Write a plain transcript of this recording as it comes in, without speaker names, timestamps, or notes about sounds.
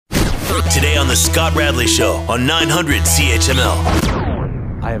Today on the Scott Radley Show on 900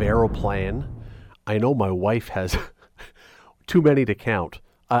 CHML. I have Aeroplan. I know my wife has too many to count.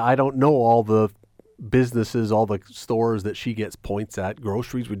 I don't know all the businesses, all the stores that she gets points at.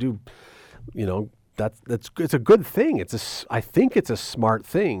 Groceries, we do, it's a good thing. I think it's a smart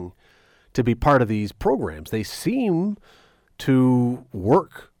thing to be part of these programs. They seem to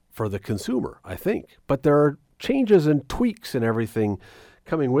work for the consumer, I think. But there are changes and tweaks and everything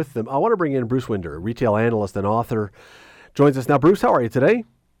coming with them. I want to bring in Bruce Winder, retail analyst and author, joins us now. Bruce, how are you today?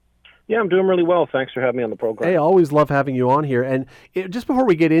 Yeah, I'm doing really well. Thanks for having me on the program. Hey, I always love having you on here. And just before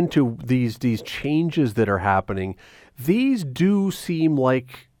we get into these changes that are happening, these do seem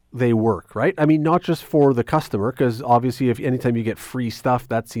like they work, right? I mean, not just for the customer, because obviously if anytime you get free stuff,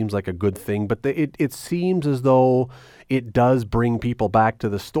 that seems like a good thing. But it seems as though it does bring people back to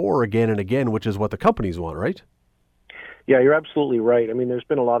the store again and again, which is what the companies want, right? Yeah, you're absolutely right. I mean, there's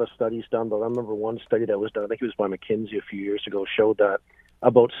been a lot of studies done, but I remember one study that was done, I think it was by McKinsey a few years ago, showed that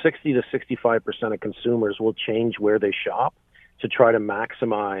about 60 to 65% of consumers will change where they shop to try to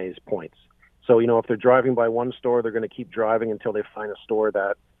maximize points. So, if they're driving by one store, they're going to keep driving until they find a store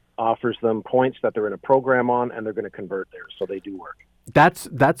that offers them points that they're in a program on, and they're going to convert there. So they do work. That's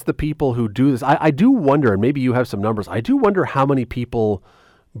the people who do this. I do wonder, and maybe you have some numbers, I do wonder how many people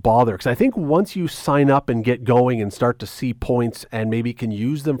bother, because I think once you sign up and get going and start to see points and maybe can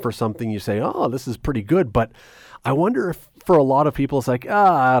use them for something, you say, oh, this is pretty good. But I wonder if for a lot of people it's like,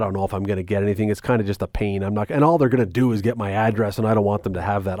 I don't know if I'm going to get anything. It's kind of just a pain. And all they're going to do is get my address, and I don't want them to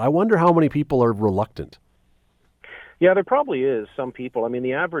have that. I wonder how many people are reluctant. Yeah, there probably is some people. I mean,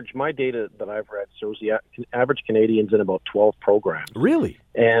 my data that I've read shows the average Canadian's in about 12 programs. Really?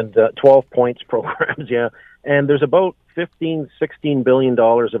 And 12 points programs, yeah. And there's about $16 billion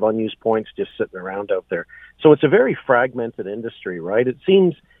of unused points just sitting around out there. So it's a very fragmented industry, right? It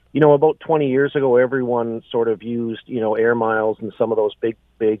seems, about 20 years ago, everyone sort of used, air miles and some of those big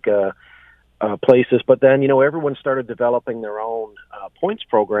places. But then, everyone started developing their own points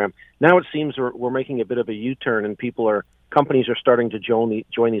program. Now it seems we're making a bit of a U-turn, and companies are starting to join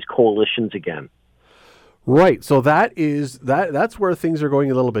these coalitions again. Right. So that's where things are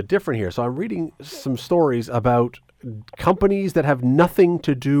going a little bit different here. So I'm reading some stories about companies that have nothing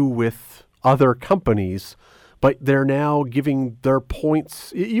to do with other companies, but they're now giving their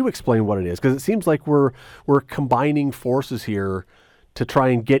points. You explain what it is, because it seems like we're combining forces here to try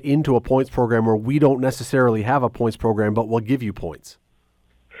and get into a points program where we don't necessarily have a points program, but we'll give you points.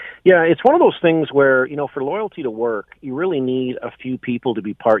 Yeah, it's one of those things where, for loyalty to work, you really need a few people to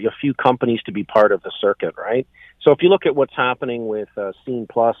be a few companies to be part of the circuit, right? So if you look at what's happening with Scene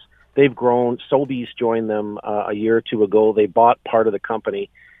Plus, they've grown. Sobeys joined them a year or two ago. They bought part of the company.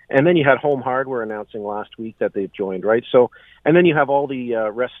 And then you had Home Hardware announcing last week that they've joined, right? So, and then you have all the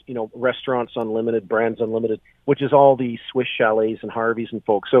Restaurants Unlimited, Brands Unlimited, which is all the Swiss Chalets and Harveys and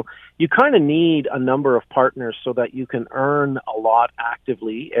folks. So you kind of need a number of partners so that you can earn a lot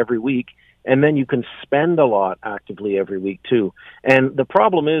actively every week, and then you can spend a lot actively every week too. And the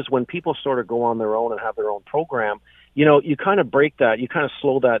problem is when people sort of go on their own and have their own program, you kind of break that, you kind of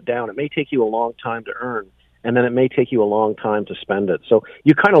slow that down. It may take you a long time to earn, and then it may take you a long time to spend it. So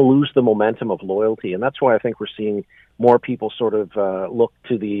you kind of lose the momentum of loyalty, and that's why I think we're seeing more people sort of look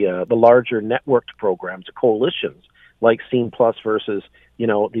to the larger networked programs, coalitions, like Scene Plus versus,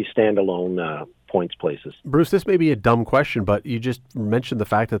 these standalone points places. Bruce, this may be a dumb question, but you just mentioned the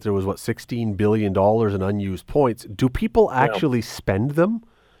fact that there was, $16 billion in unused points. Do people actually spend them?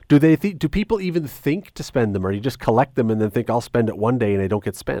 Do people even think to spend them, or you just collect them and then think, I'll spend it one day, and they don't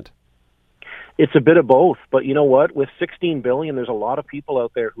get spent? It's a bit of both, but you know what? With $16 billion, there's a lot of people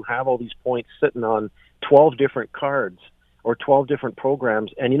out there who have all these points sitting on 12 different cards or 12 different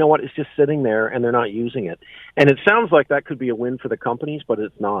programs, and you know what? It's just sitting there, and they're not using it. And it sounds like that could be a win for the companies, but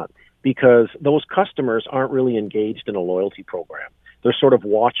it's not, because those customers aren't really engaged in a loyalty program. They're sort of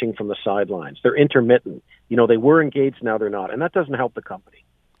watching from the sidelines. They're intermittent. They were engaged, now they're not, and that doesn't help the company.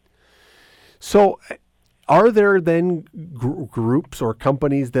 So are there then groups or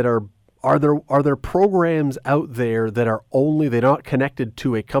companies that are there programs out there that are they're not connected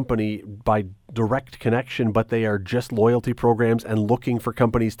to a company by direct connection, but they are just loyalty programs and looking for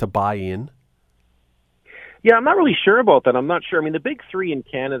companies to buy in? Yeah, I'm not really sure about that. I'm not sure. I mean, the big three in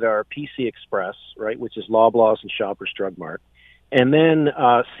Canada are PC Express, right, which is Loblaws and Shoppers Drug Mart. And then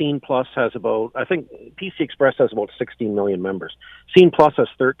Scene Plus has I think PC Express has about 16 million members. Scene Plus has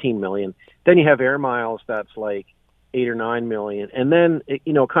 13 million. Then you have Air Miles, that's like 8 or 9 million. And then, it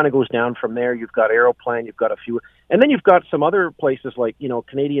kind of goes down from there. You've got Aeroplan, you've got a few. And then you've got some other places like,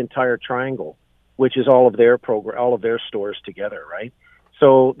 Canadian Tire Triangle, which is all of their stores together, right?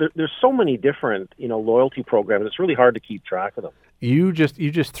 So there's so many different, loyalty programs. It's really hard to keep track of them. You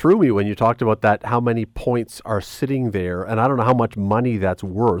just threw me when you talked about that, how many points are sitting there, and I don't know how much money that's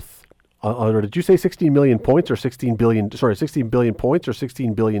worth. Or did you say 16 million points or 16 billion points or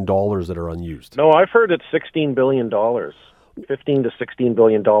 $16 billion that are unused? No, I've heard it's $16 billion, $15 to $16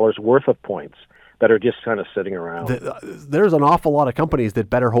 billion worth of points that are just kind of sitting around. There's an awful lot of companies that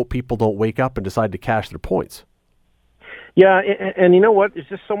better hope people don't wake up and decide to cash their points. Yeah, and you know what? There's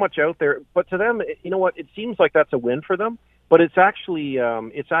just so much out there. But to them, you know what? It seems like that's a win for them, but it's actually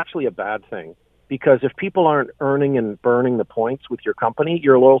a bad thing. Because if people aren't earning and burning the points with your company,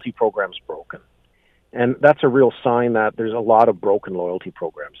 your loyalty program's broken. And that's a real sign that there's a lot of broken loyalty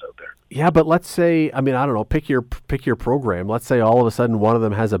programs out there. Yeah, but let's say, I don't know, pick your program. Let's say all of a sudden one of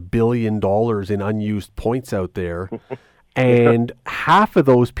them has $1 billion in unused points out there. And half of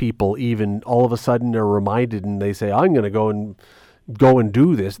those people even all of a sudden are reminded and they say, I'm going to go and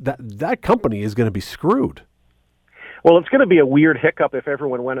do this. That company is going to be screwed. Well, it's going to be a weird hiccup if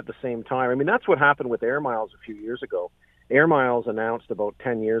everyone went at the same time. I mean, that's what happened with Air Miles a few years ago. Air Miles announced about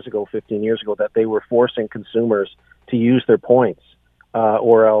 10 years ago, 15 years ago, that they were forcing consumers to use their points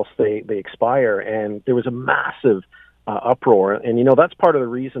or else they expire. And there was a massive uproar. And, that's part of the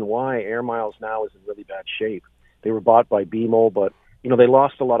reason why Air Miles now is in really bad shape. They were bought by BMO, but, they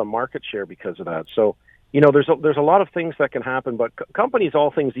lost a lot of market share because of that. So, there's a lot of things that can happen, but companies,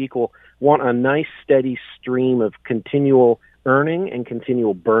 all things equal, want a nice, steady stream of continual earning and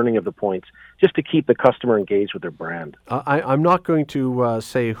continual burning of the points just to keep the customer engaged with their brand. I'm not going to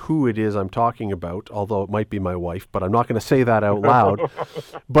say who it is I'm talking about, although it might be my wife, but I'm not going to say that out loud.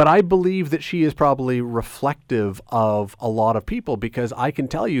 But I believe that she is probably reflective of a lot of people, because I can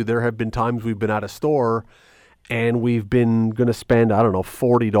tell you there have been times we've been at a store and we've been going to spend,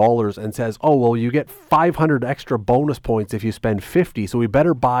 $40 and says, oh, well, you get 500 extra bonus points if you spend 50. So we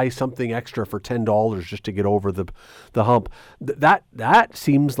better buy something extra for $10 just to get over the hump. That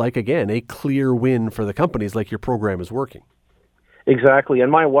seems like, again, a clear win for the companies, like your program is working. Exactly.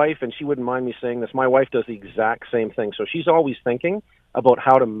 And my wife, and she wouldn't mind me saying this, my wife does the exact same thing. So she's always thinking about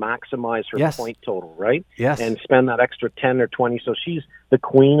how to maximize her point total, right? Yes. And spend that extra 10 or 20. So she's the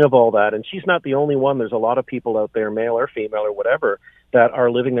queen of all that. And she's not the only one. There's a lot of people out there, male or female or whatever, that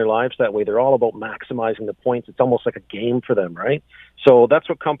are living their lives that way. They're all about maximizing the points. It's almost like a game for them, right? So that's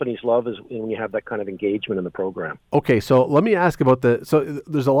what companies love, is when you have that kind of engagement in the program. Okay, so let me ask about so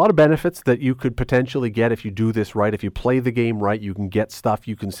there's a lot of benefits that you could potentially get if you do this right. If you play the game right, you can get stuff,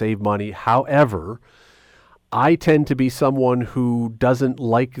 you can save money. However, I tend to be someone who doesn't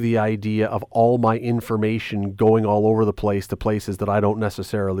like the idea of all my information going all over the place to places that I don't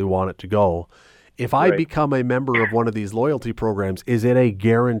necessarily want it to go. If I become a member of one of these loyalty programs, is it a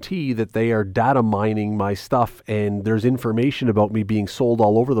guarantee that they are data mining my stuff and there's information about me being sold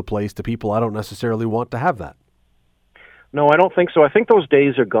all over the place to people I don't necessarily want to have that? No, I don't think so. I think those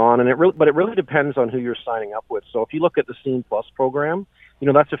days are gone, but it really depends on who you're signing up with. So if you look at the Scene Plus program,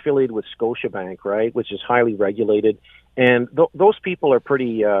 that's affiliated with Scotiabank, right, which is highly regulated. And those people are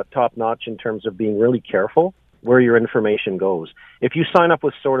pretty top-notch in terms of being really careful where your information goes. If you sign up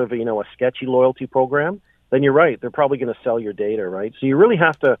with sort of, a sketchy loyalty program, then you're right. They're probably going to sell your data, right? So you really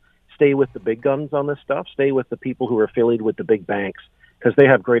have to stay with the big guns on this stuff, stay with the people who are affiliated with the big banks, because they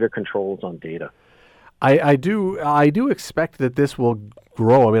have greater controls on data. I do expect that this will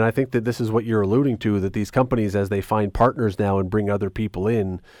grow. I think that this is what you're alluding to, that these companies, as they find partners now and bring other people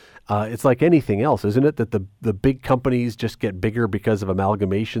in, it's like anything else, isn't it? That the big companies just get bigger because of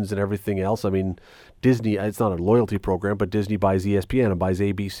amalgamations and everything else. Disney, it's not a loyalty program, but Disney buys ESPN and buys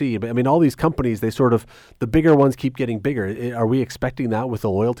ABC. But all these companies, the bigger ones keep getting bigger. Are we expecting that with the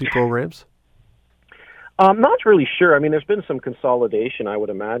loyalty programs? I'm not really sure. There's been some consolidation, I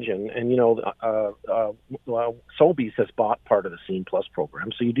would imagine. And, Sobeys has bought part of the Scene Plus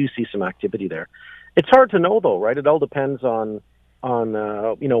program, so you do see some activity there. It's hard to know, though, right? It all depends on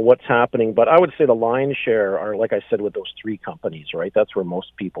what's happening. But I would say the lion's share are, like I said, with those three companies, right? That's where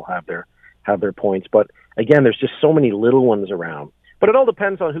most people have their points. But, again, there's just so many little ones around. But it all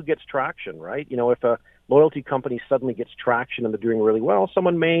depends on who gets traction, right? If a loyalty company suddenly gets traction and they're doing really well,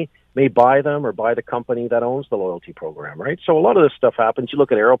 someone may buy them or buy the company that owns the loyalty program, right? So a lot of this stuff happens. You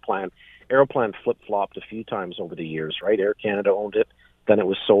look at Aeroplan. Aeroplan flip-flopped a few times over the years, right? Air Canada owned it, then it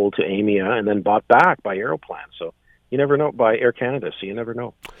was sold to Aimia and then bought back by Aeroplan. So you never know, by Air Canada, so you never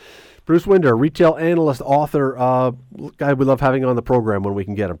know. Bruce Winder, retail analyst, author, guy we love having on the program when we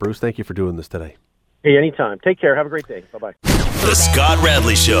can get him. Bruce, thank you for doing this today. Hey, anytime. Take care. Have a great day. Bye-bye. The Scott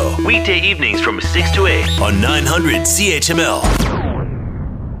Radley Show, weekday evenings from 6 to 8 on 900 CHML.